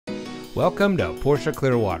Welcome to Porsche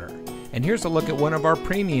Clearwater, and here's a look at one of our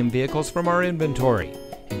premium vehicles from our inventory.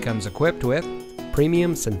 It comes equipped with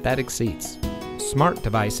premium synthetic seats, smart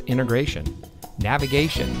device integration,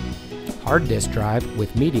 navigation, hard disk drive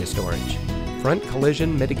with media storage, front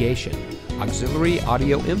collision mitigation, auxiliary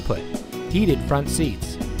audio input, heated front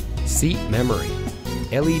seats, seat memory,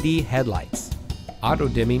 LED headlights,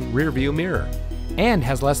 auto-dimming rear-view mirror, and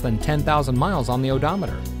has less than 10,000 miles on the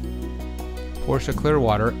odometer. Porsche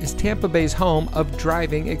Clearwater is Tampa Bay's home of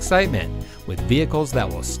driving excitement, with vehicles that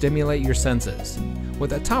will stimulate your senses.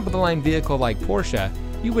 With a top-of-the-line vehicle like Porsche,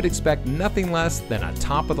 you would expect nothing less than a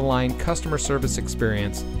top-of-the-line customer service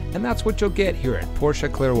experience, and that's what you'll get here at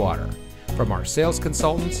Porsche Clearwater. From our sales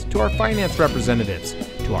consultants to our finance representatives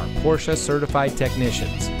to our Porsche certified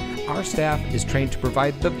technicians, our staff is trained to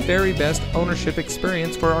provide the very best ownership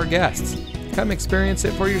experience for our guests. Come experience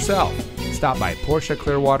it for yourself. Stop by Porsche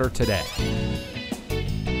Clearwater today.